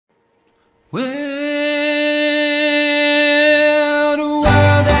Well, the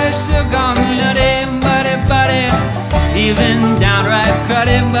world has sure gone nutty, buddy, even downright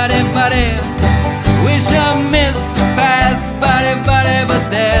cruddy, buddy. Wish I missed the past, buddy, but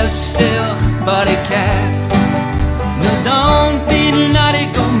there's still buddy cast. No, don't be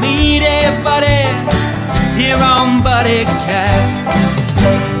naughty, go meet a buddy here on Buddy Cast.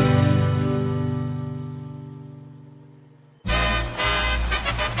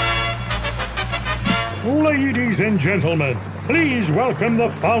 Ladies and gentlemen, please welcome the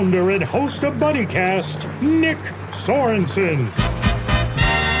founder and host of BuddyCast, Nick Sorensen.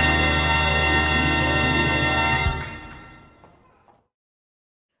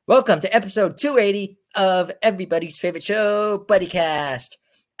 Welcome to episode 280 of everybody's favorite show, BuddyCast.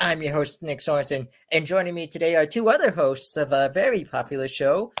 I'm your host, Nick Sorensen, and joining me today are two other hosts of a very popular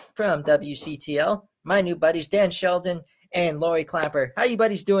show from WCTL, my new buddies, Dan Sheldon and Lori Clapper. How you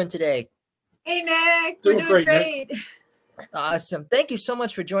buddies doing today? Hey, Nick. We're doing great. Awesome. Thank you so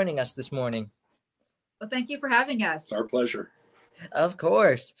much for joining us this morning. Well, thank you for having us. It's our pleasure. Of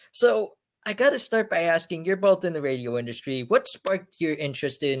course. So I got to start by asking, you're both in the radio industry. What sparked your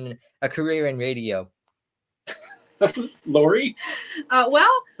interest in a career in radio? Lori?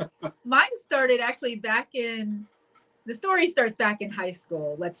 Well, mine started actually the story starts back in high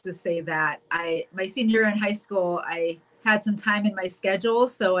school. Let's just say that. My senior year in high school, I had some time in my schedule,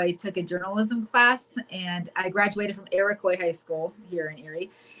 so I took a journalism class, and I graduated from Iroquois High School here in Erie.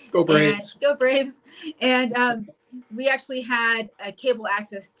 Go Braves. Go Braves. And we actually had a cable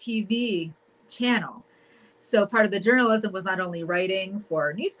access TV channel. So part of the journalism was not only writing for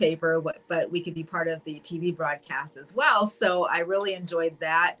a newspaper, but we could be part of the TV broadcast as well. So I really enjoyed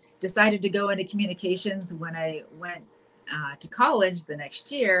that. Decided to go into communications when I went to college the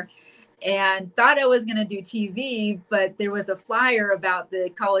next year, and thought I was going to do TV, but there was a flyer about the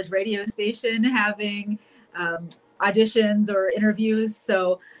college radio station having auditions or interviews.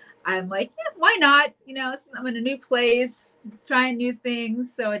 So I'm like, yeah, why not? You know, I'm in a new place, trying new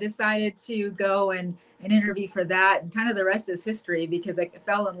things. So I decided to go and interview for that. And kind of the rest is history, because I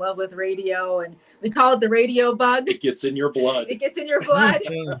fell in love with radio, and we call it the radio bug. It gets in your blood. It gets in your blood.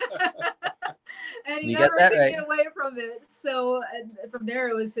 And you never can get away from it. So from there,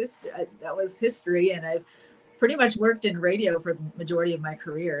 it was history. That was history. And I've pretty much worked in radio for the majority of my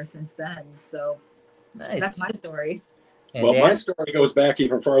career since then. So That's my story. And well, Dan? my story goes back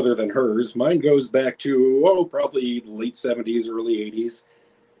even farther than hers. Mine goes back to, probably the late 70s, early 80s.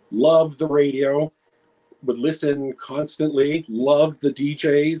 Loved the radio. Would listen constantly. Loved the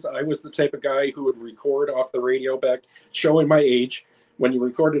DJs. I was the type of guy who would record off the radio back, showing my age. When you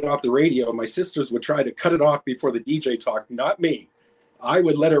recorded off the radio, my sisters would try to cut it off before the DJ talked, not me. I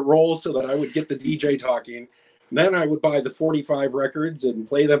would let it roll so that I would get the DJ talking. And then I would buy the 45 records and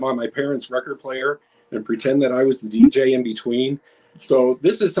play them on my parents' record player and pretend that I was the DJ in between. So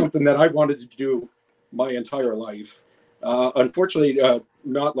this is something that I wanted to do my entire life. Unfortunately,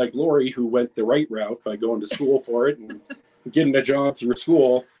 not like Lori, who went the right route by going to school for it and getting a job through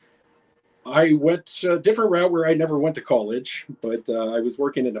school. I went a different route where I never went to college, but I was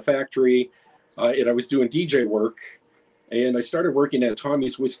working in a factory and I was doing DJ work. And I started working at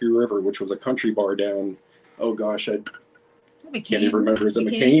Tommy's Whiskey River, which was a country bar down, I can't even remember. Is it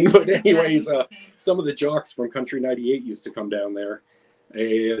McCain? But anyways, some of the jocks from Country 98 used to come down there.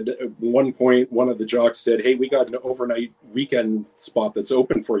 And at one point, one of the jocks said, hey, we got an overnight weekend spot that's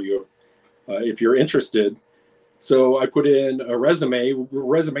open for you if you're interested. So I put in a resume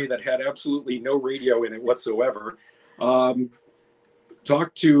that had absolutely no radio in it whatsoever.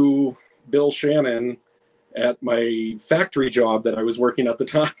 Talked to Bill Shannon at my factory job that I was working at the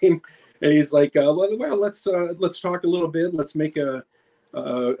time. And he's like, well, let's talk a little bit. Let's make an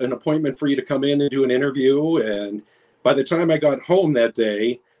appointment for you to come in and do an interview. And by the time I got home that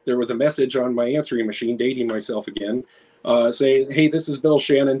day, there was a message on my answering machine, dating myself again, saying, hey, this is Bill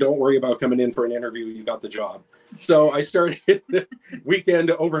Shannon. Don't worry about coming in for an interview. You got the job. So I started weekend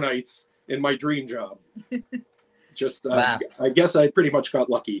overnights in my dream job. Just, Wow. I guess I pretty much got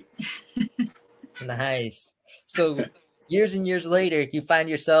lucky. Nice. So years and years later, you find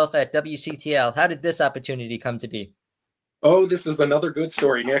yourself at WCTL. How did this opportunity come to be? Oh, this is another good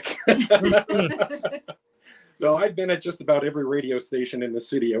story, Nick. So I've been at just about every radio station in the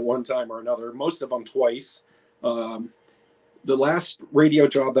city at one time or another, most of them twice. The last radio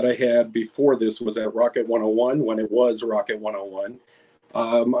job that I had before this was at Rocket 101, when it was Rocket 101.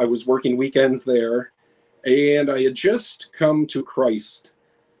 I was working weekends there, and I had just come to Christ,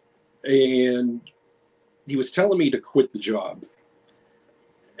 and he was telling me to quit the job.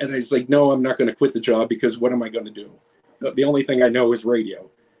 And I was like, no, I'm not going to quit the job, because what am I going to do? The only thing I know is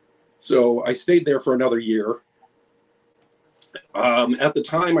radio. So I stayed there for another year. At the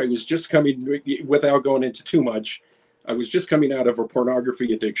time, I was just coming, without going into too much, I was just coming out of a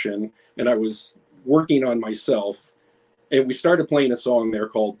pornography addiction, and I was working on myself. And we started playing a song there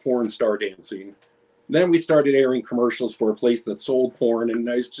called Porn Star Dancing. Then we started airing commercials for a place that sold porn, and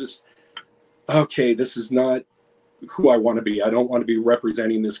I was just, okay, this is not who I want to be. I don't want to be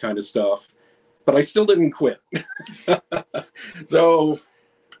representing this kind of stuff. But I still didn't quit. So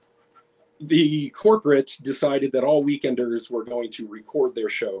the corporate decided that all weekenders were going to record their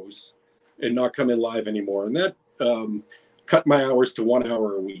shows and not come in live anymore. And that cut my hours to 1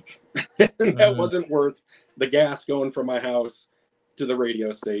 hour a week. And that wasn't worth the gas going from my house to the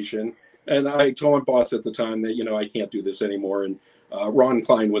radio station. And I told my boss at the time that, I can't do this anymore. And Ron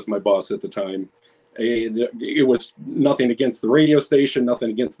Klein was my boss at the time. And it was nothing against the radio station,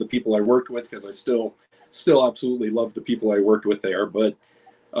 nothing against the people I worked with, because I still absolutely love the people I worked with there. But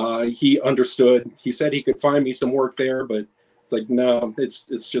he understood. He said he could find me some work there, but it's like, no,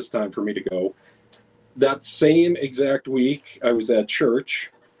 it's just time for me to go. That same exact week, I was at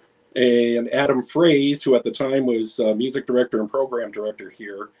church, and Adam Fraze, who at the time was music director and program director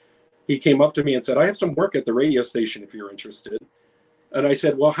here, he came up to me and said, I have some work at the radio station if you're interested. And I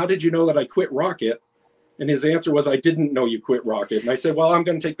said, well, how did you know that I quit Rocket? And his answer was, I didn't know you quit Rocket. And I said, well, I'm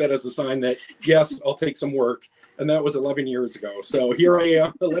going to take that as a sign that, yes, I'll take some work. And that was 11 years ago. So here I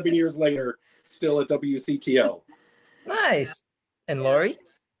am, 11 years later, still at WCTL. Nice. And Lori?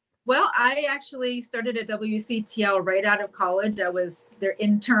 Well, I actually started at WCTL right out of college. I was their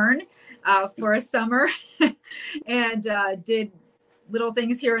intern for a summer and did little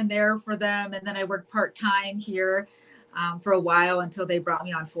things here and there for them. And then I worked part-time here for a while until they brought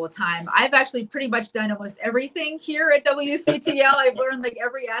me on full time. I've actually pretty much done almost everything here at WCTL. I've learned like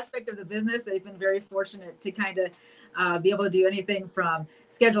every aspect of the business. I've been very fortunate to kind of be able to do anything from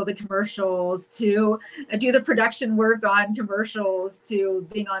schedule the commercials to do the production work on commercials to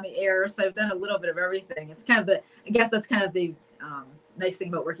being on the air. So I've done a little bit of everything. It's kind of I guess that's kind of the nice thing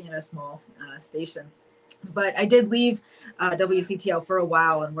about working in a small station. But I did leave WCTL for a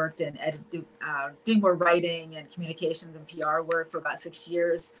while and worked in doing more writing and communications and PR work for about 6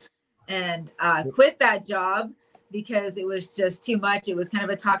 years, and quit that job because it was just too much. It was kind of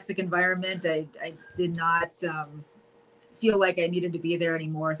a toxic environment. I did not feel like I needed to be there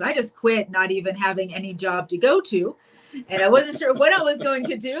anymore. So I just quit, not even having any job to go to. And I wasn't sure what I was going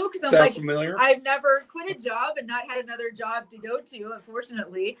to do because I'm like, familiar? I've never quit a job and not had another job to go to,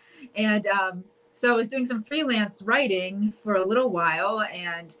 unfortunately. And so I was doing some freelance writing for a little while.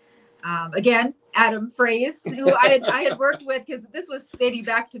 And again, Adam Fraze, who I had worked with, because this was dating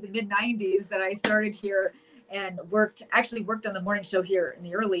back to the mid-90s that I started here and worked on the morning show here in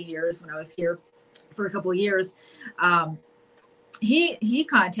the early years when I was here for a couple of years. He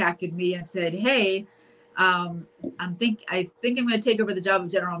contacted me and said, hey, I think I'm going to take over the job of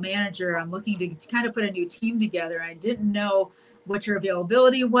general manager. I'm looking to kind of put a new team together. I didn't know what your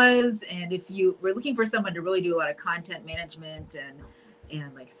availability was, and if you were looking for someone to really do a lot of content management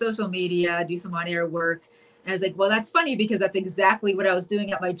and like social media, do some on-air work. And I was like, well, that's funny because that's exactly what I was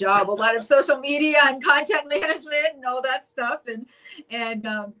doing at my job, a lot of social media and content management and all that stuff. And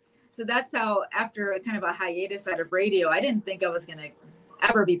so that's how, after kind of a hiatus out of radio, I didn't think I was going to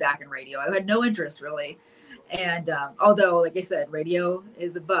ever be back in radio. I had no interest really. And although, like I said, radio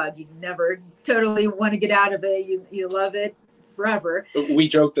is a bug, you never totally want to get out of it. You love it forever. We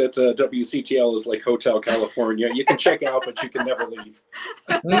joke that WCTL is like Hotel California. You can check out, but you can never leave.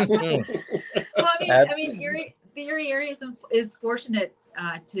 Well, I mean, the Erie area is fortunate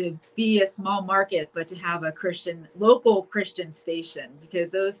to be a small market, but to have a local Christian station,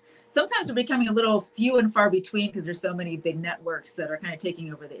 because those sometimes are becoming a little few and far between because there's so many big networks that are kind of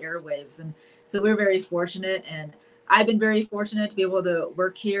taking over the airwaves. And so we're very fortunate, and I've been very fortunate to be able to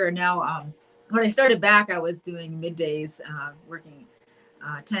work here. And now, when I started back, I was doing middays, working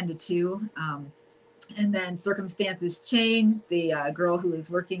 10 to 2. And then circumstances changed. The girl who was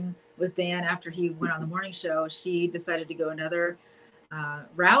working with Dan after he went on the morning show, she decided to go another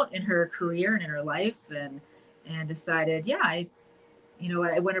route in her career and in her life, and decided, I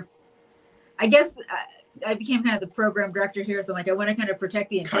want to, I guess I became kind of the program director here. So I'm like, I want to kind of protect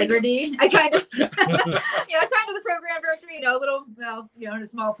the integrity. I kind of, kind of the program director, in a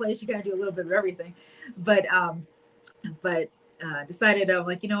small place, you kind of do a little bit of everything, but decided, I'm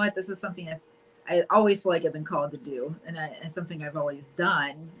like, you know what, this is something I always feel like I've been called to do. And something I've always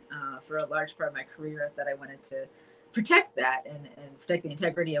done for a large part of my career, that I wanted to protect that and protect the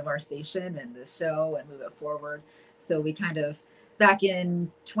integrity of our station and the show and move it forward. So we kind of, back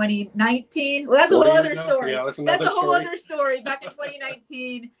in 2019, well, that's a whole other story. Yeah, that's a whole other story. Back in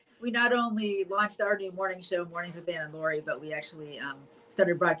 2019, we not only launched our new morning show, Mornings with Dan and Lori, but we actually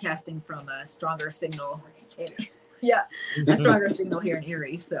started broadcasting from a stronger signal. A stronger signal here in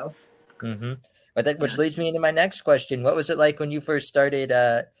Erie. So, which leads me into my next question. What was it like when you first started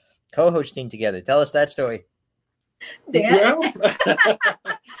co-hosting together? Tell us that story. Dan? Well,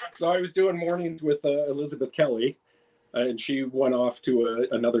 so I was doing mornings with Elizabeth Kelly, and she went off to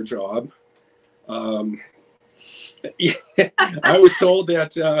another job. I was told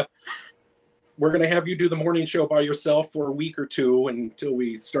that we're going to have you do the morning show by yourself for a week or two until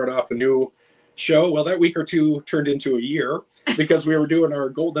we start off a new show. Well, that week or two turned into a year because we were doing our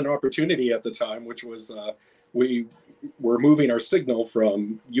golden opportunity at the time, which was we were moving our signal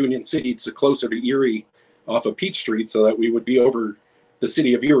from Union City to closer to Erie off of Peach Street so that we would be over the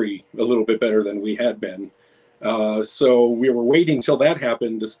city of Erie a little bit better than we had been. So we were waiting till that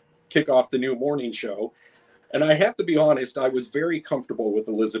happened to kick off the new morning show. And I have to be honest, I was very comfortable with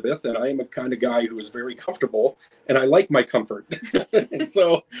Elizabeth, and I am a kind of guy who is very comfortable, and I like my comfort.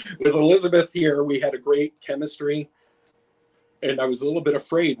 So with Elizabeth here, we had a great chemistry, and I was a little bit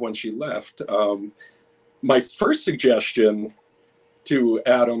afraid when she left. My first suggestion to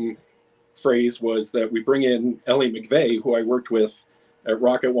Adam Phrase was that we bring in Ellie McVeigh, who I worked with at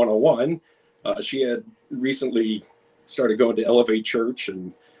Rocket 101. She had recently started going to Elevate Church,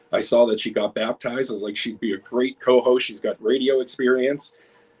 and I saw that she got baptized. I was like, she'd be a great co-host. She's got radio experience.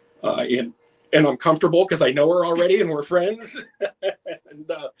 And I'm comfortable because I know her already and we're friends.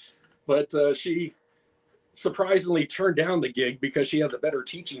 But she surprisingly turned down the gig because she has a better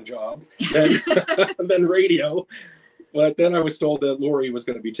teaching job than radio. But then I was told that Lori was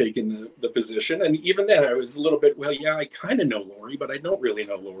going to be taking the position. And even then I was a little bit, well, yeah, I kind of know Lori, but I don't really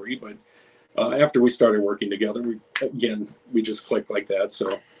know Lori. But after we started working together, we just clicked like that.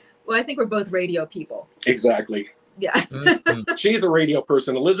 So. Well, I think we're both radio people. Exactly. Yeah. She's a radio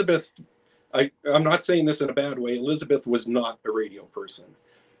person. Elizabeth, I'm not saying this in a bad way. Elizabeth was not a radio person.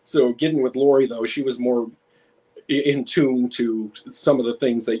 So getting with Lori, though, she was more in tune to some of the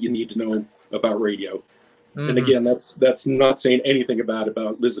things that you need to know about radio. And again, that's not saying anything about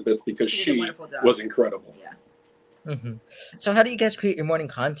Elizabeth because she was incredible. Yeah. So how do you guys create your morning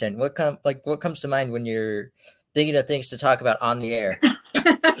content? What comes to mind when you're thinking of things to talk about on the air?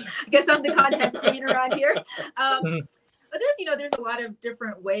 I guess I'm the content queen around here. But there's a lot of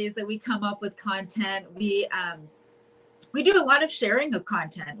different ways that we come up with content. We do a lot of sharing of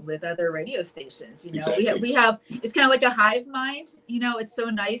content with other radio stations. Exactly. we have it's kind of like a hive mind. It's so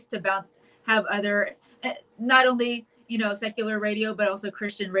nice to have other, not only secular radio, but also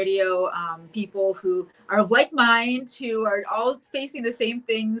Christian radio people who are of like mind, who are all facing the same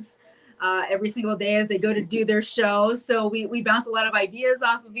things every single day as they go to do their show. So we bounce a lot of ideas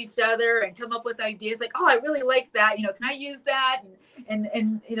off of each other and come up with ideas like, oh, I really like that. Can I use that? And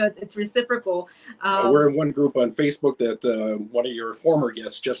it's reciprocal. We're in one group on Facebook that one of your former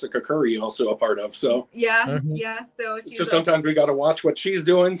guests, Jessica Curry, also a part of. So yeah. So she's just sometimes we got to watch what she's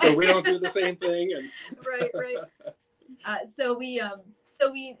doing, so we don't do the same thing. And right. So we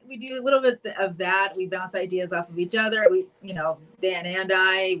do a little bit of that. We bounce ideas off of each other. Dan and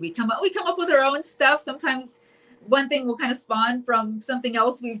I, we come up with our own stuff. Sometimes one thing will kind of spawn from something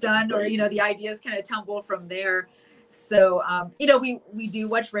else we've done, or the ideas kind of tumble from there. So we do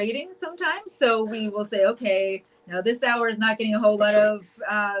watch ratings sometimes. So we will say, okay, this hour is not getting a whole lot of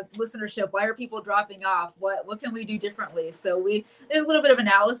listenership. Why are people dropping off? What can we do differently? So there's a little bit of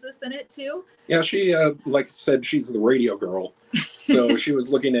analysis in it too. Yeah, she like I said, she's the radio girl. So she was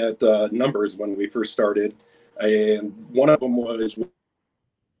looking at numbers when we first started, and one of them was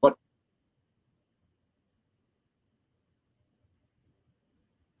what.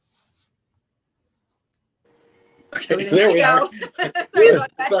 Okay, there we are.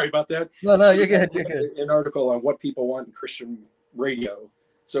 Sorry about that. No, you're good. You're good. An article on what people want in Christian radio.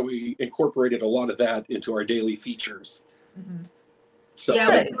 So we incorporated a lot of that into our daily features. Mm-hmm. So, we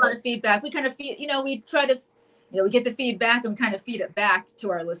get a lot of feedback. We kind of we try to, we get the feedback and kind of feed it back to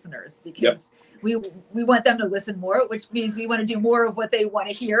our listeners because we want them to listen more, which means we want to do more of what they want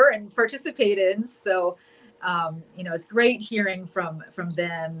to hear and participate in. So, it's great hearing from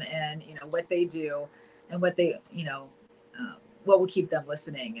them and, what they do and what they, what will keep them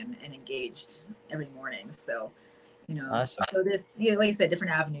listening and engaged every morning. So, awesome. So there's, like I said,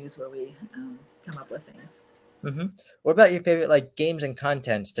 different avenues where we come up with things. Mm-hmm. What about your favorite games and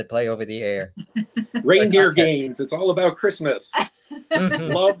contents to play over the air? Reindeer games. It's all about Christmas.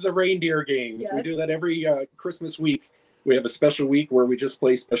 Mm-hmm. Love the reindeer games. Yes. We do that every Christmas week. We have a special week where we just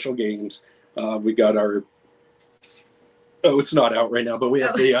play special games. We got our it's not out right now, but we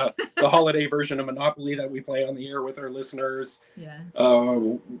have the holiday version of Monopoly that we play on the air with our listeners. Yeah.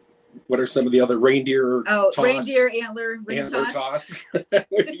 what are some of the other reindeer Oh, toss? reindeer antler ring Antler toss.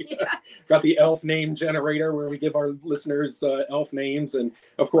 We Yeah. got the elf name generator where we give our listeners elf names. And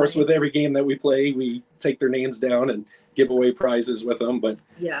of course, with every game that we play, we take their names down and give away prizes with them. But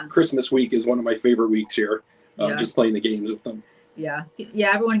Yeah. Christmas week is one of my favorite weeks here, Yeah. just playing the games with them. Yeah.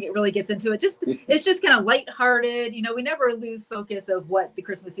 Everyone really gets into it. It's just kind of lighthearted. We never lose focus of what the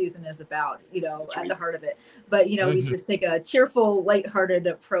Christmas season is about, That's at right. the heart of it. But, we just take a cheerful, lighthearted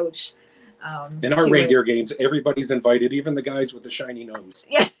approach. In our to reindeer games, everybody's invited, even the guys with the shiny nose.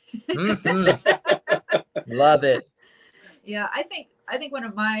 Yeah. Love it. Yeah. I think one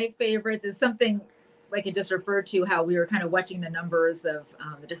of my favorites is something like it just referred to, how we were kind of watching the numbers of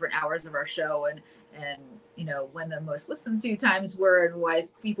the different hours of our show and when the most listened to times were and why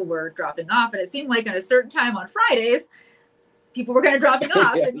people were dropping off. And it seemed like at a certain time on Fridays, people were kind of dropping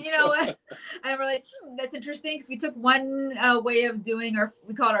off. Yes. And and we're like, that's interesting, because we took one way of doing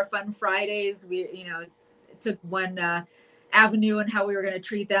we call it our Fun Fridays. We took one avenue and how we were going to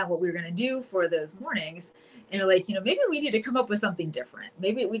treat that, what we were going to do for those mornings. And we're like, maybe we need to come up with something different.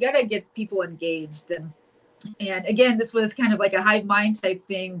 Maybe we got to get people engaged. And again, this was kind of like a hive mind type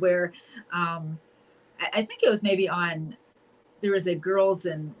thing where I think it was maybe there was a girls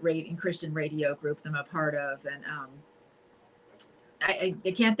in Christian radio group that I'm a part of. And I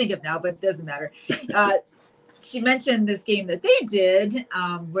can't think of now, but it doesn't matter. She mentioned this game that they did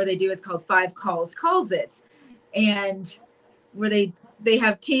where it's called Five Calls Calls It. And where they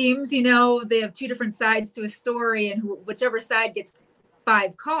have teams, they have two different sides to a story, and whichever side gets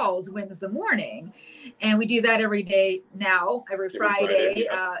 5 calls wins the morning. And we do that every day now, every Friday,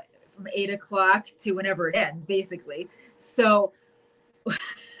 yeah. From 8 o'clock to whenever it ends, basically. So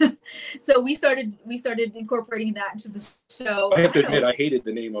we started incorporating that into the show. I have to admit, I hated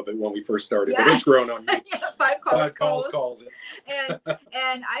the name of it when we first started, Yeah. but it's grown on me. Yeah, Five Calls Calls it.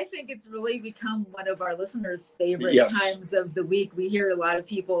 and I think it's really become one of our listeners' favorite Yes. times of the week. We hear a lot of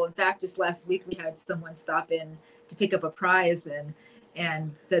people. In fact, just last week we had someone stop in to pick up a prize and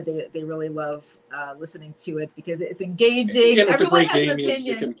said they really love listening to it because it's engaging. And it's Everyone a great has an game. You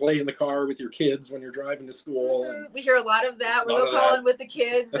opinion. can play in the car with your kids when you're driving to school. And We hear a lot of that. We're calling with the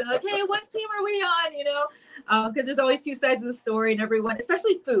kids and like, hey, what team are we on? Because there's always two sides of the story, and everyone,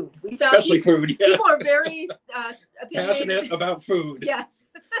 especially food. We found especially food, yes. people are very opinionated. Passionate about food Yes.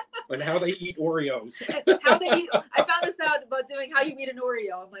 and how they eat Oreos. How they eat. I found this out about doing how you eat an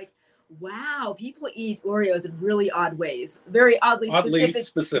Oreo. I'm like, wow, people eat Oreos in really odd ways, very oddly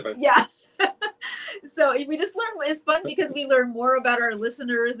Specific. Yeah. So we just learn. It's fun because we learn more about our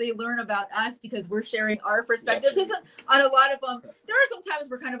listeners. They learn about us because we're sharing our perspective. Yes. Because on a lot of them, there are some times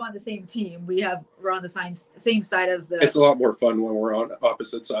we're kind of on the same team. We're on the same side of the. It's a lot more fun when we're on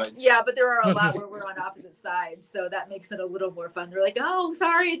opposite sides. Yeah, but there are a lot where we're on opposite sides, so that makes it a little more fun. They're like, "Oh,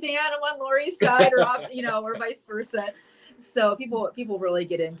 sorry, Dan, I'm on Lori's side," or vice versa. So people really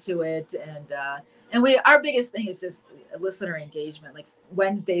get into it, and our biggest thing is just listener engagement. Like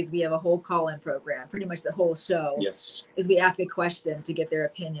Wednesdays, we have a whole call-in program. Pretty much the whole show Yes. is we ask a question to get their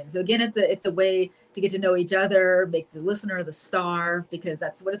opinion. So again, it's a way to get to know each other, make the listener the star, because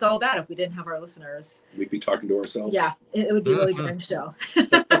that's what it's all about. If we didn't have our listeners, We'd be talking to ourselves. yeah, it would be a really boring show.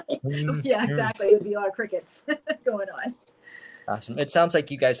 Yeah, exactly. It would be a lot of crickets going on. Awesome. It sounds like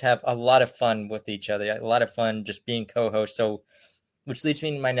you guys have a lot of fun with each other, a lot of fun just being co-hosts. So, which leads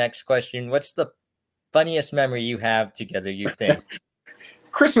me to my next question. What's the funniest memory you have together, you think?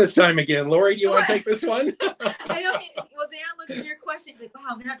 Christmas time again. Lori, do you want to take this one? I know. Well, Dan looked at your question. He's like, wow,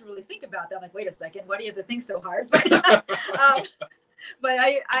 I'm going to have to really think about that. I'm like, wait a second. Why do you have to think so hard? But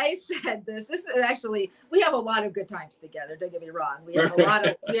I said this is actually, we have a lot of good times together. Don't get me wrong. We have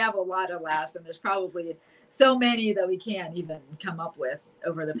a lot of laughs, and there's probably so many that we can't even come up with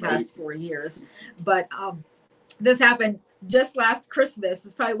over the past 4 years. But this happened just last Christmas.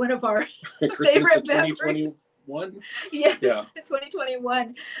 It's probably one of our favorite memories. 2021? Yes, Yeah.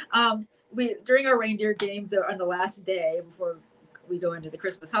 2021. We during our reindeer games on the last day before we go into the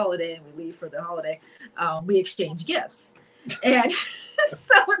Christmas holiday and we leave for the holiday, we exchange gifts. And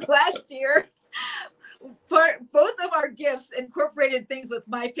so last year, both of our gifts incorporated things with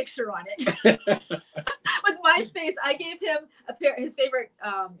my picture on it. With my face, I gave him a pair. His favorite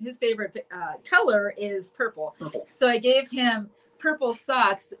color is purple. So I gave him purple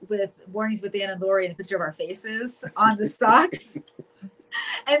socks with Warnings with Dan and Lori and a picture of our faces on the socks.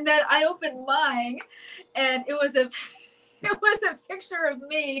 And then I opened mine, and it was a picture of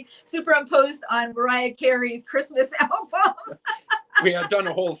me superimposed on Mariah Carey's Christmas album. We had done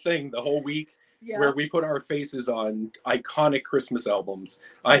a whole thing the whole week where we put our faces on iconic Christmas albums.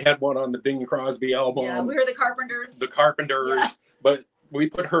 I had one on the Bing Crosby album. Yeah, we were the Carpenters. The Carpenters. Yeah. But we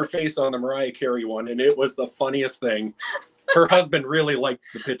put her face on the Mariah Carey one, and it was the funniest thing. Her husband really liked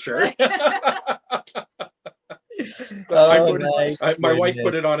the picture. So my wife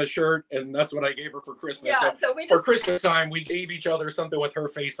put it on a shirt, and that's what I gave her for Christmas. Yeah, so for Christmas time, we gave each other something with her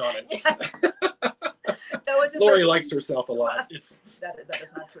face on it. Yes. That was just Lori likes herself a lot. That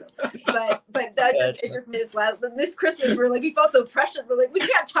is not true. But it just made us laugh. This Christmas, we felt so pressured. We're like, we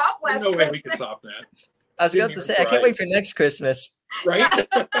can't top last no way Christmas. we can top that. I was about to say, I can't wait for next Christmas. Right? Yeah.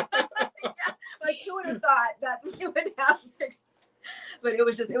 Like, who would have thought that we would have? But it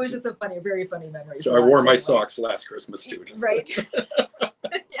was just a very funny memory. So I wore my socks last Christmas too. Right.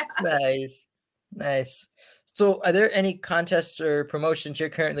 Yeah. Nice. So are there any contests or promotions you're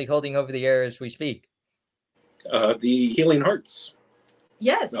currently holding over the air as we speak? The Healing Hearts.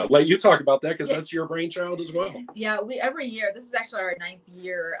 Yes. I'll let you talk about that because that's your brainchild as well. Yeah, we every year, this is actually our 9th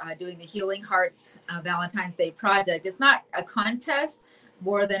year doing the Healing Hearts Valentine's Day project. It's not a contest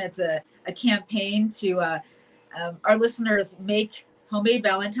more than it's a campaign to our listeners make homemade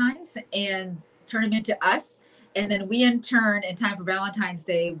Valentines and turn them into us. And then we in turn, in time for Valentine's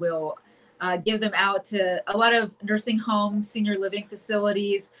Day, will give them out to a lot of nursing homes, senior living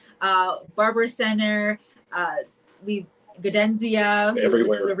facilities, Barber Center, Gadenzia,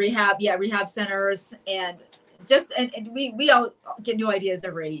 everywhere. The rehab centers, and we all get new ideas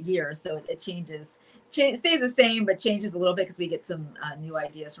every year, so it changes. It stays the same, but changes a little bit because we get some new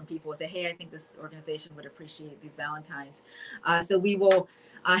ideas from people who say, "Hey, I think this organization would appreciate these Valentines." So we will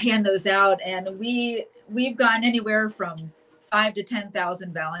hand those out, and we've gotten anywhere from 5,000 to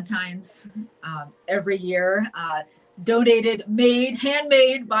 10,000 Valentines every year. Donated,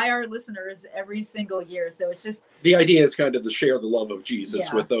 handmade by our listeners every single year. So it's just the idea is kind of to share the love of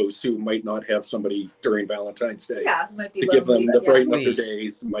Jesus with those who might not have somebody during Valentine's Day. Yeah, might be to lonely, give them the brighten up their Sweet.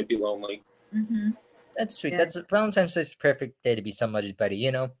 days. Might be lonely. Mm-hmm. That's sweet. Yeah. That's Valentine's Day's perfect day to be somebody's buddy,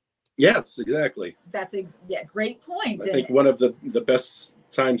 you know? Yes, exactly. That's a great point. I think one of the best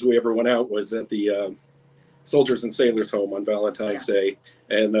times we ever went out was at the Soldiers and Sailors Home on Valentine's Day,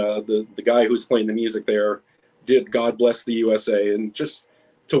 and the guy who's playing the music there did God Bless the USA, and just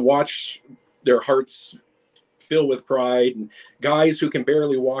to watch their hearts fill with pride, and guys who can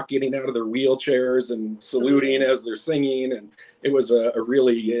barely walk getting out of their wheelchairs and saluting as they're singing, and it was a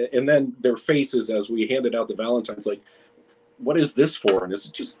really, and then their faces as we handed out the Valentines, like, what is this for? And it's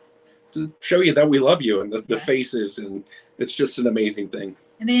just to show you that we love you, and the faces, and it's just an amazing thing.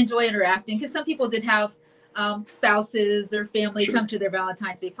 And they enjoy interacting because some people did have spouses or family Sure. come to their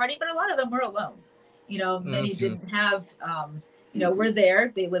Valentine's Day party, but a lot of them were alone. Many didn't have, were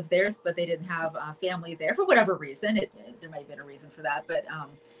there, they lived there, but they didn't have family there for whatever reason. There might have been a reason for that, but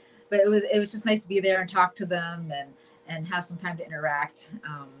it was just nice to be there and talk to them and have some time to interact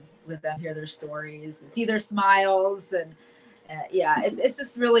with them, hear their stories, and see their smiles, and it's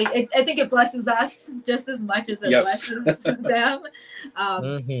just really, I think it blesses us just as much as it blesses them.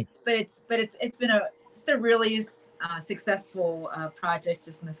 But it's been a really successful project,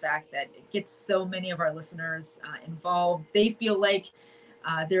 just in the fact that it gets so many of our listeners involved. They feel like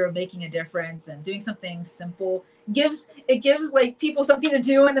they're making a difference, and doing something simple gives like people something to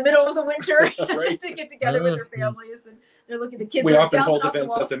do in the middle of the winter to get together with their families, and they're looking at the kids. We often hold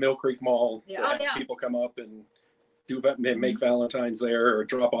events at the Mill Creek Mall. Yeah. People come up and make Valentines there, or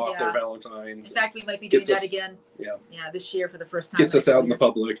drop off their Valentines. In fact, we might be doing that again. Yeah, this year for the first time. Gets us out in the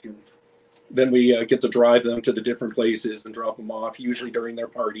public, and then we get to drive them to the different places and drop them off, usually during their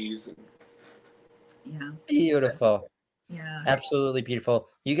parties. Beautiful. Yeah, absolutely beautiful.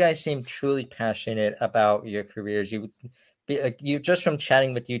 You guys seem truly passionate about your careers. You just from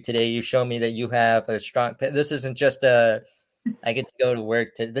chatting with you today, you show me that you have a strong. This isn't just I get to go to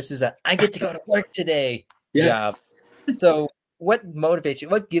work. This is I get to go to work today job. So what motivates you?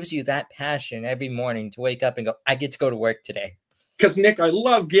 What gives you that passion every morning to wake up and go, I get to go to work today? Because, Nick, I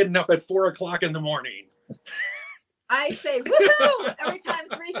love getting up at 4 o'clock in the morning. I say woohoo every time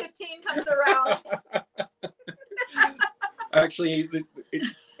 3:15 comes around. Actually,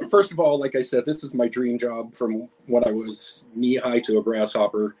 first of all, like I said, this is my dream job from when I was knee-high to a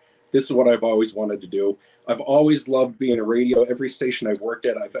grasshopper. This is what I've always wanted to do. I've always loved being a radio. Every station I've worked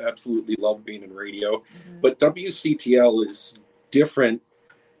at, I've absolutely loved being in radio. Mm-hmm. But WCTL is different.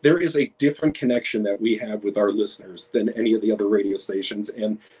 There is a different connection that we have with our listeners than any of the other radio stations.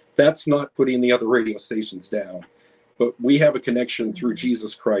 And that's not putting the other radio stations down. But we have a connection through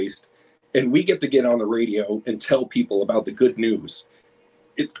Jesus Christ. And we get to get on the radio and tell people about the good news.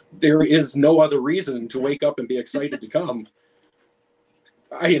 There is no other reason to wake up and be excited to come.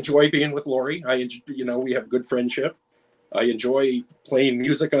 I enjoy being with Lori. We have good friendship. I enjoy playing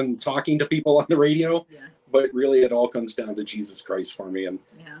music and talking to people on the radio. Yeah. but really it all comes down to Jesus Christ for me. And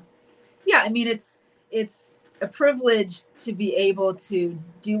yeah, I mean, it's a privilege to be able to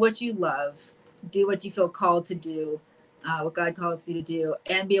do what you love, do what you feel called to do, what God calls you to do,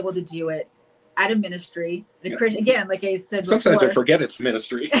 and be able to do it at a ministry. Again, like I said sometimes before, I forget it's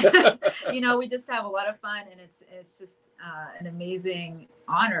ministry. We just have a lot of fun, and it's just an amazing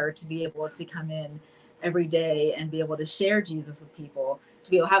honor to be able to come in every day and be able to share Jesus with people, to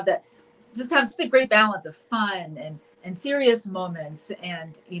be able to have that, just have such a great balance of fun and serious moments,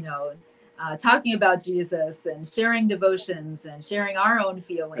 and talking about Jesus and sharing devotions and sharing our own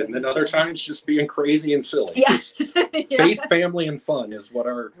feelings. And then other times just being crazy and silly. Yeah. Faith, family, and fun is what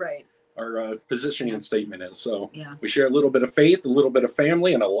our positioning statement is. So we share a little bit of faith, a little bit of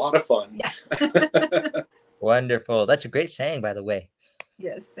family, and a lot of fun. Yeah. Wonderful. That's a great saying, by the way.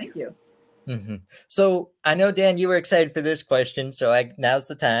 Yes, thank you. Mm-hmm. So I know, Dan, you were excited for this question, so now's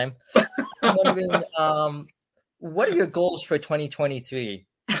the time. I'm wondering, what are your goals for 2023?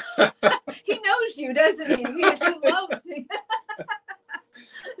 He knows you, doesn't he? He loves you.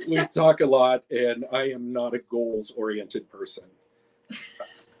 We talk a lot, and I am not a goals-oriented person.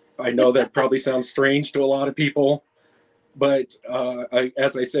 I know that probably sounds strange to a lot of people, but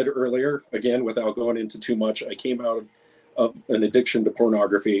as I said earlier, again, without going into too much, I came out of an addiction to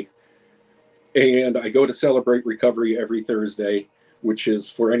pornography, and I go to Celebrate Recovery every Thursday, which is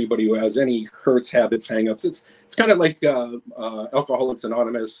for anybody who has any hurts, habits, hangups. It's kind of like Alcoholics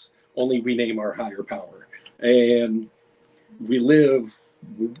Anonymous, only we name our higher power. And we live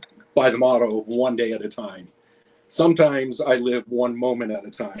by the motto of one day at a time. Sometimes I live one moment at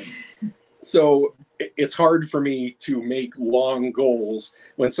a time. So it's hard for me to make long goals.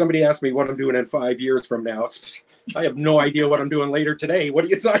 When somebody asks me what I'm doing in 5 years from now, I have no idea what I'm doing later today. What are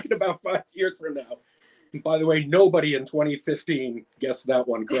you talking about 5 years from now? By the way, nobody in 2015 guessed that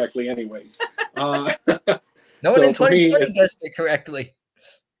one correctly anyways. No one in 2020 guessed it correctly.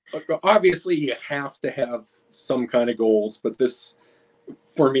 Obviously, you have to have some kind of goals, but this,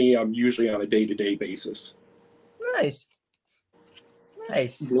 for me, I'm usually on a day-to-day basis. Nice.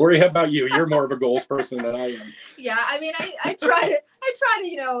 Lori, how about you? You're more of a goals person than I am. Yeah, I mean, I try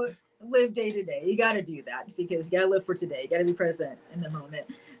to, live day to day. You got to do that because you got to live for today. You got to be present in the moment.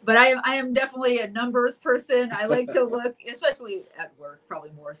 But I am definitely a numbers person. I like to look, especially at work, probably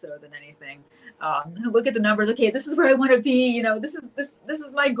more so than anything. Look at the numbers. Okay, this is where I want to be. This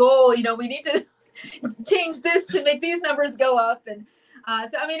is my goal. We need to change this to make these numbers go up. And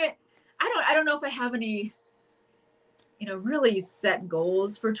so I mean, I don't know if I have any, really set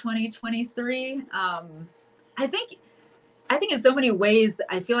goals for 2023. I think in so many ways,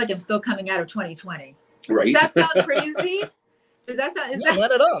 I feel like I'm still coming out of 2020. Right. Does that sound crazy?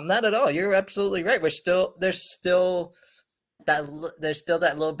 Not at all. You're absolutely right. There's still that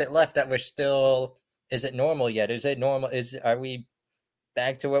little bit left that we're still. Is it normal yet? Is it normal? Are we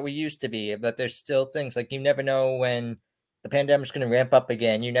back to what we used to be? But there's still things like you never know when the pandemic's going to ramp up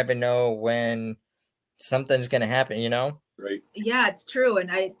again. You never know when something's going to happen. Right. Yeah, it's true. And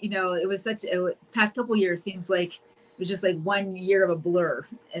it was past couple years seems like it was just like 1 year of a blur,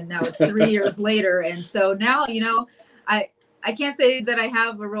 and now it's 3 years later. And so now, I can't say that I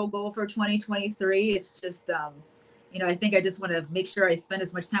have a real goal for 2023. It's just, I think I just want to make sure I spend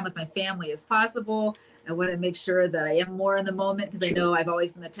as much time with my family as possible. I want to make sure that I am more in the moment because I know I've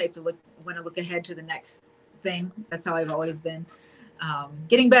always been the type to want to look ahead to the next thing. That's how I've always been.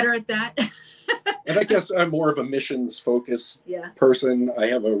 Getting better at that. And I guess I'm more of a missions focused person. I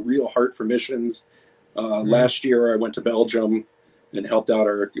have a real heart for missions. Last year I went to Belgium and helped out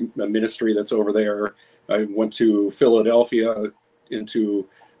a ministry that's over there. I went to Philadelphia, into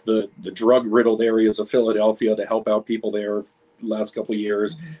the drug-riddled areas of Philadelphia to help out people there the last couple of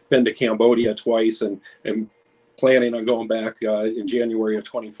years. Been to Cambodia twice and planning on going back in January of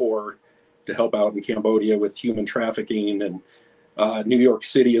 24 to help out in Cambodia with human trafficking. And New York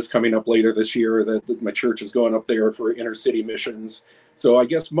City is coming up later this year. That my church is going up there for inner city missions. So I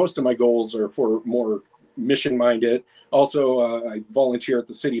guess most of my goals are for more mission-minded. Also, I volunteer at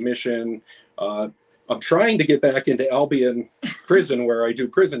the city mission. I'm trying to get back into Albion Prison where I do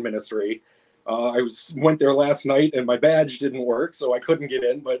prison ministry. I went there last night and my badge didn't work, so I couldn't get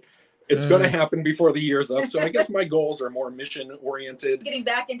in, but it's going to happen before the year's up. So I guess my goals are more mission oriented. Getting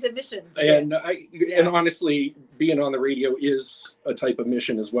back into missions. And and honestly, being on the radio is a type of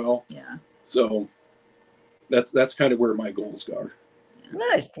mission as well. Yeah. So that's kind of where my goals are.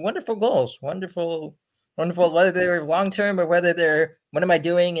 Nice. Wonderful goals. Wonderful. Whether they're long-term or whether they're, what am I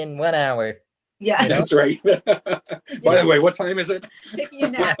doing in 1 hour? Yeah. That's right. By the way, what time is it? Taking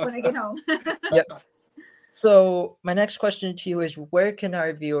a nap when I get home. Yep. So my next question to you is, where can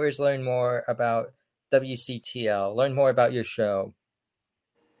our viewers learn more about WCTL, learn more about your show?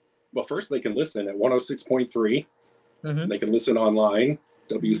 Well, first they can listen at 106.3. Mhm. They can listen online,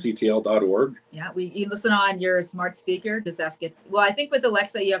 WCTL.org. Yeah, you listen on your smart speaker. Just ask it. Well, I think with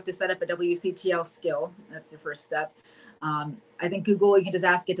Alexa, you have to set up a WCTL skill. That's the first step. I think Google, you can just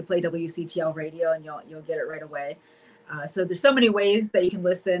ask it to play WCTL radio, and you'll get it right away. So there's so many ways that you can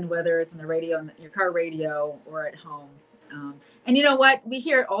listen, whether it's on the radio, in your car radio, or at home. And you know what? We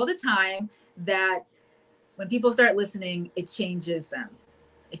hear all the time that when people start listening, it changes them.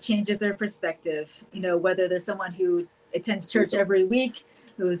 It changes their perspective. You know, whether there's someone who attends church every week,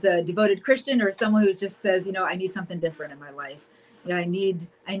 who's a devoted Christian, or someone who just says, you know, I need something different in my life. You know, I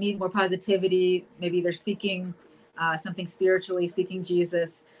need more positivity. Maybe they're seeking something spiritually, seeking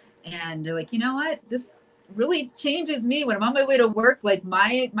Jesus, and they're like, you know what, this really changes me when I'm on my way to work. Like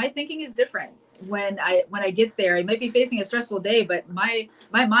my thinking is different when I get there. I might be facing a stressful day, but my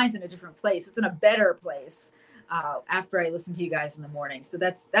mind's in a different place. It's in a better place after I listen to you guys in the morning. So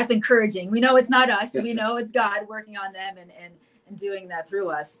that's encouraging. We know it's not us. We know it's God working on them and doing that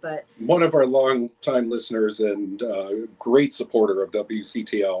through us. But one of our long-time listeners and great supporter of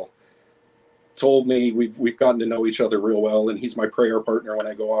WCTL told me, we've gotten to know each other real well, and he's my prayer partner when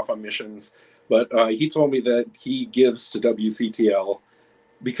I go off on missions. But he told me that he gives to WCTL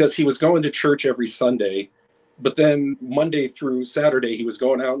because he was going to church every Sunday, but then Monday through Saturday, he was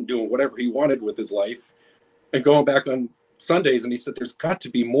going out and doing whatever he wanted with his life and going back on Sundays. And he said, there's got to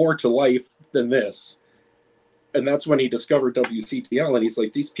be more to life than this. And that's when he discovered WCTL. And he's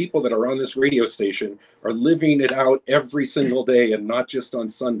like, these people that are on this radio station are living it out every single day and not just on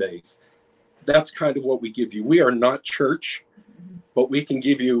Sundays. That's kind of what we give you. We are not church, but we can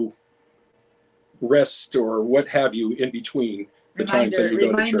give you rest or what have you in between the times that you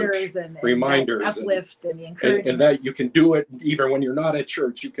go to church. Reminders, uplift and the encouragement. And that you can do it even when you're not at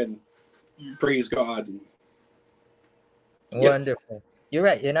church. You can praise God. Wonderful. You're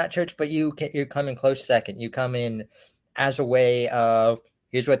right. You're not church, but you're coming close second. You come in as a way of,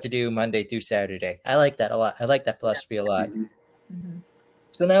 here's what to do Monday through Saturday. I like that a lot. I like that philosophy a lot. Mm-hmm.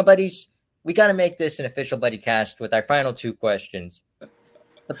 So now, buddies, we got to make this an official buddy cast with our final two questions.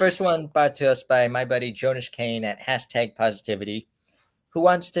 The first one brought to us by my buddy Jonas Kane at #positivity, who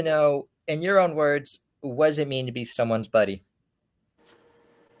wants to know, in your own words, what does it mean to be someone's buddy?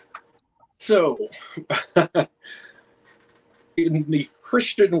 So, in the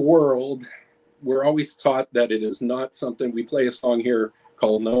Christian world, we're always taught that it is not something. We play a song here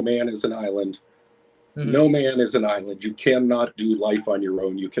called No Man is an Island. Mm-hmm. No man is an island. You cannot do life on your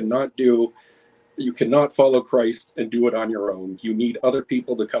own. You cannot follow Christ and do it on your own. You need other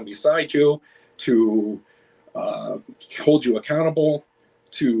people to come beside you, to hold you accountable,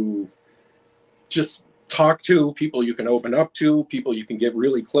 to just talk to, people you can open up to, people you can get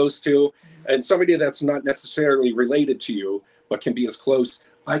really close to, and somebody that's not necessarily related to you, but can be as close.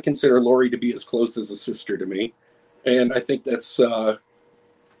 I consider Lori to be as close as a sister to me. And I think that's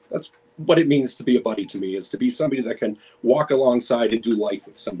what it means to be a buddy to me, is to be somebody that can walk alongside and do life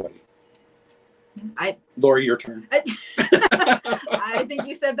with somebody. Lori, your turn. I think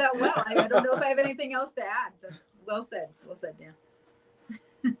you said that well. I don't know if I have anything else to add. Well said. Well said, Dan.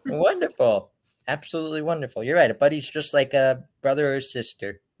 Wonderful. Absolutely wonderful. You're right. A buddy's just like a brother or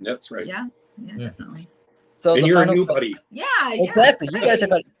sister. That's right. Yeah, definitely. So and you're a new buddy. Yeah, exactly. You guys are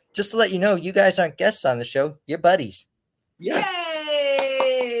buddies. Just to let you know, you guys aren't guests on the show. You're buddies. Yes.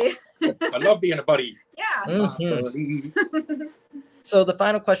 Yay! I love being a buddy. Yeah. Mm-hmm. So the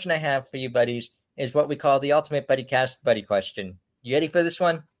final question I have for you, buddies, is what we call the ultimate buddy cast buddy question. You ready for this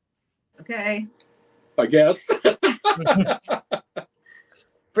one? Okay. I guess.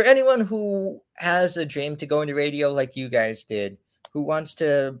 For anyone who has a dream to go into radio like you guys did, who wants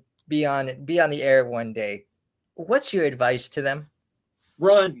to be on the air one day, what's your advice to them?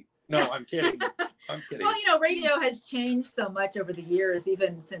 Run. No, I'm kidding. I'm kidding. Well, radio has changed so much over the years,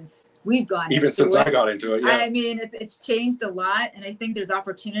 even since we've gone even since I got into it. Yeah. I mean, it's changed a lot, and I think there's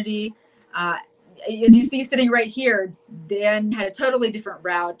opportunity. As you see, sitting right here, Dan had a totally different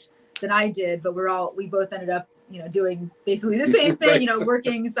route than I did, but we both ended up, doing basically the same thing. Right.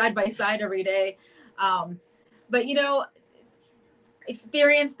 Working side by side every day. But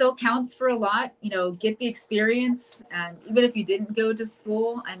experience still counts for a lot. Get the experience, and even if you didn't go to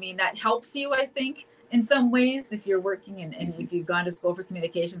school, I mean, that helps you, I think, in some ways. If you're working and if you've gone to school for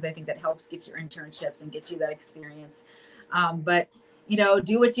communications, I think that helps get your internships and get you that experience. But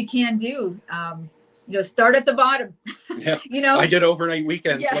do what you can do. Start at the bottom. Yeah. I did overnight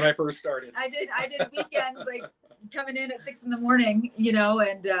weekends when I first started. I did weekends, like coming in at 6 a.m,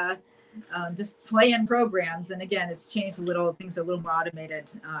 and just playing programs. And again, it's changed a little. Things are a little more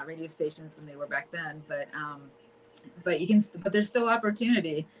automated radio stations than they were back then. But there's still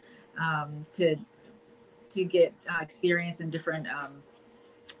opportunity to get experience in different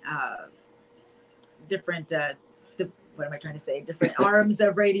what am I trying to say? Different arms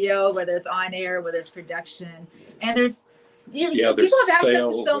of radio, whether it's on air, whether it's production, and there's people have access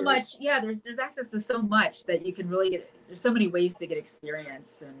to so much. Yeah, there's access to so much that you can really get. There's so many ways to get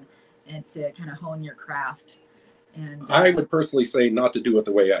experience and to kind of hone your craft. And I would personally say not to do it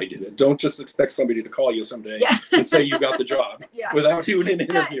the way I did it. Don't just expect somebody to call you someday and say you got the job without doing an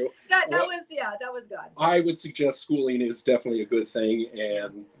interview. That was God. I would suggest schooling is definitely a good thing,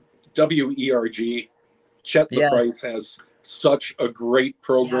 and WERG. Chet LaPrice has such a great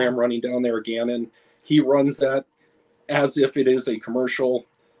program running down there at Gannon. He runs that as if it is a commercial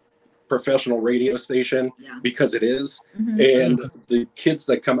professional radio station because it is. And the kids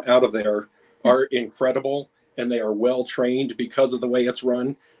that come out of there are incredible, and they are well trained because of the way it's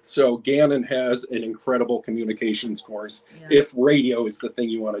run. So Gannon has an incredible communications course if radio is the thing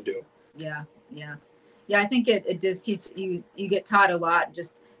you want to do. Yeah. I think it does teach you. You get taught a lot.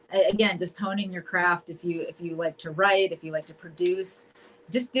 Just honing your craft. If you like to write, if you like to produce,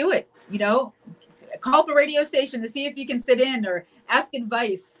 just do it. Call up a radio station to see if you can sit in or ask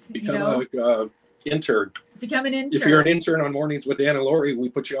advice. Become an intern. Become an intern. If you're an intern on Mornings with Dan and Lori, we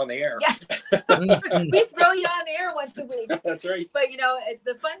put you on the air. Yeah. We throw you on the air once a week. That's right. But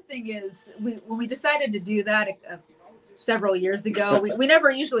the fun thing is, when we decided to do that several years ago, we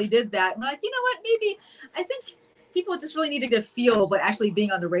never usually did that. We're like, you know what? Maybe I think people just really need to get a feel what actually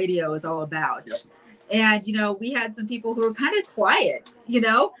being on the radio is all about. And we had some people who were kind of quiet,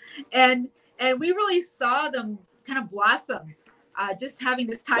 and we really saw them kind of blossom, just having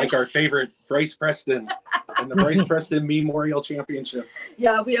this time. Like our favorite Bryce Preston and the Bryce Preston Memorial Championship.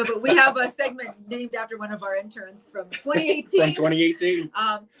 Yeah, we have a segment named after one of our interns from 2018.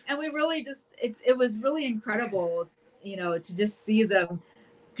 And we really it was really incredible, to just see them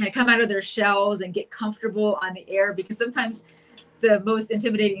kind of come out of their shells and get comfortable on the air, because sometimes the most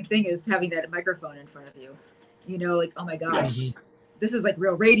intimidating thing is having that microphone in front of you, like, oh my gosh, this is like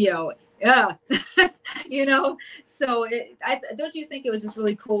real radio. Yeah. So don't you think it was just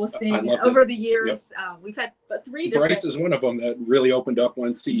really cool seeing over the years? We've had 3 different. Bryce is one of them that really opened up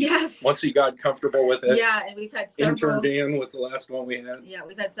once he got comfortable with it. Yeah, and we've had several. Intern Dan was the last one we had. Yeah,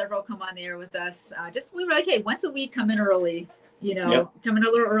 we've had several come on the air with us. We were like, hey, once a week, come in early. Come in a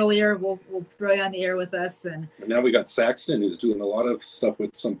little earlier. We'll throw you on the air with us. And now we got Saxton, who's doing a lot of stuff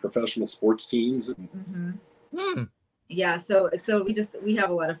with some professional sports teams. And yeah, so we have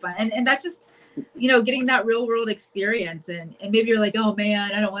a lot of fun, and that's just getting that real world experience, and maybe you're like, oh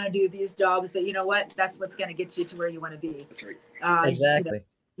man, I don't want to do these jobs, but you know what? That's what's going to get you to where you want to be. That's right. Exactly.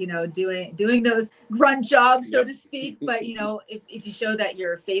 Doing those grunt jobs, so to speak. But if you show that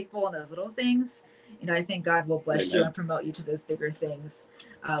you're faithful in those little things, I think God will bless you and promote you to those bigger things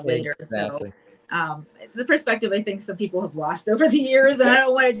later. Exactly. So it's a perspective I think some people have lost over the years, and I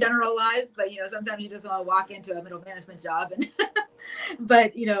don't want to generalize, but sometimes you just want to walk into a middle management job, and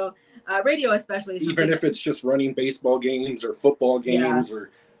but radio especially, even if it's just running baseball games or football games,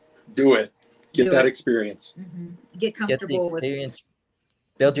 or do it, get that experience, get comfortable with experience,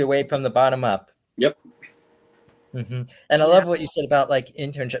 build your way from the bottom up. Yep. And I love what you said about like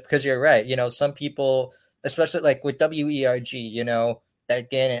internship, because you're right. Some people, especially like with WERG,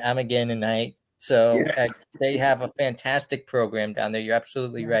 again, I'm again tonight. So they have a fantastic program down there. You're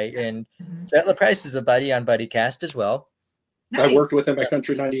absolutely right. And Chet LaPrice is a buddy on BuddyCast as well. Nice. I worked with him at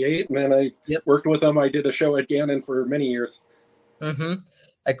Country 98, and then I worked with him. I did a show at Gannon for many years.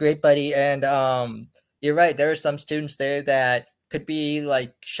 A great buddy. And you're right. There are some students there that could be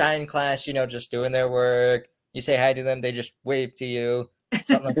like shy in class, just doing their work. You say hi to them, they just wave to you,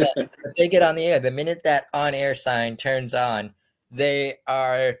 something like that. But they get on the air. The minute that on-air sign turns on, they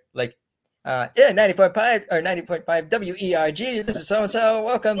are like, 90.5 or 90.5 WERG. This is so-and-so.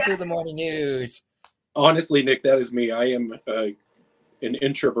 Welcome to the morning news. Honestly, Nick, that is me. I am an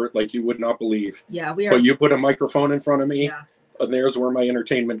introvert like you would not believe. Yeah, we are. But you put a microphone in front of me, and there's where my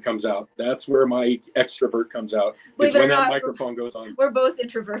entertainment comes out. That's where my extrovert comes out, is when that microphone goes on. We're both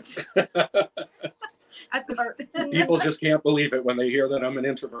introverts. At the heart. People just can't believe it when they hear that I'm an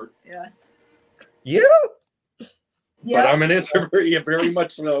introvert. Yeah. You? But I'm an introvert, very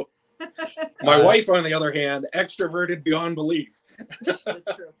much so. My wife, on the other hand, extroverted beyond belief. That's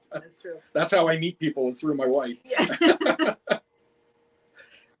true. That's how I meet people, through my wife. Yeah.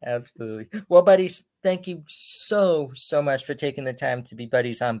 Absolutely. Well, buddies, thank you so much for taking the time to be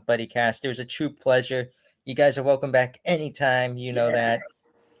buddies on BuddyCast. It was a true pleasure. You guys are welcome back anytime. You know that.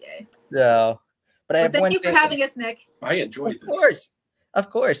 Yay. So, but I Well, have thank one you for favorite- having us, Nick. I enjoyed this. Of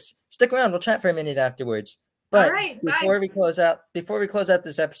course. Stick around. We'll chat for a minute afterwards. But All right, bye. before we close out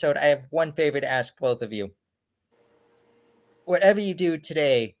this episode, I have one favor to ask both of you. Whatever you do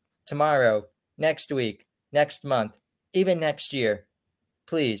today, tomorrow, next week, next month, even next year,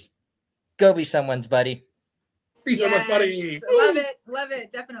 please go be someone's buddy. Be so much buddy. Love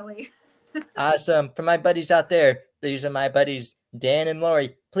it, definitely. Awesome. For my buddies out there, these are my buddies, Dan and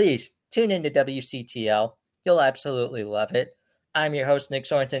Lori. Please tune into WCTL. You'll absolutely love it. I'm your host, Nick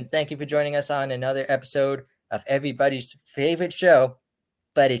Sorensen. Thank you for joining us on another episode of everybody's favorite show,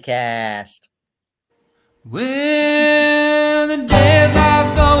 BuddyCast. Well, the days are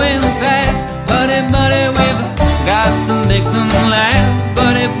going fast, buddy, we've got to make them last,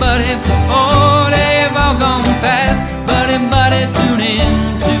 buddy, before they've all gone past, buddy, tune in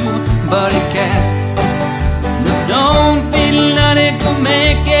to BuddyCast. But don't be nutty, go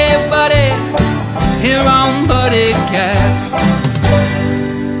make it, buddy, here on BuddyCast.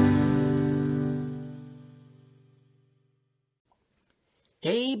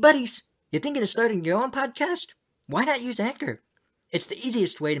 Hey, buddies. You thinking of starting your own podcast? Why not use Anchor? It's the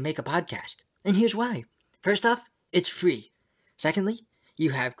easiest way to make a podcast, and here's why. First off, it's free. Secondly,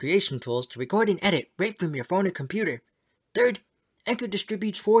 you have creation tools to record and edit right from your phone or computer. Third, Anchor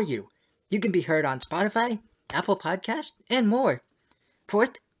distributes for you. You can be heard on Spotify, Apple Podcasts, and more.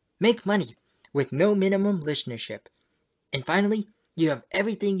 Fourth, make money with no minimum listenership. And finally, you have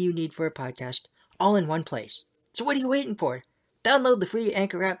everything you need for a podcast all in one place. So what are you waiting for? Download the free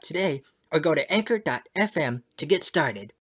Anchor app today or go to anchor.fm to get started.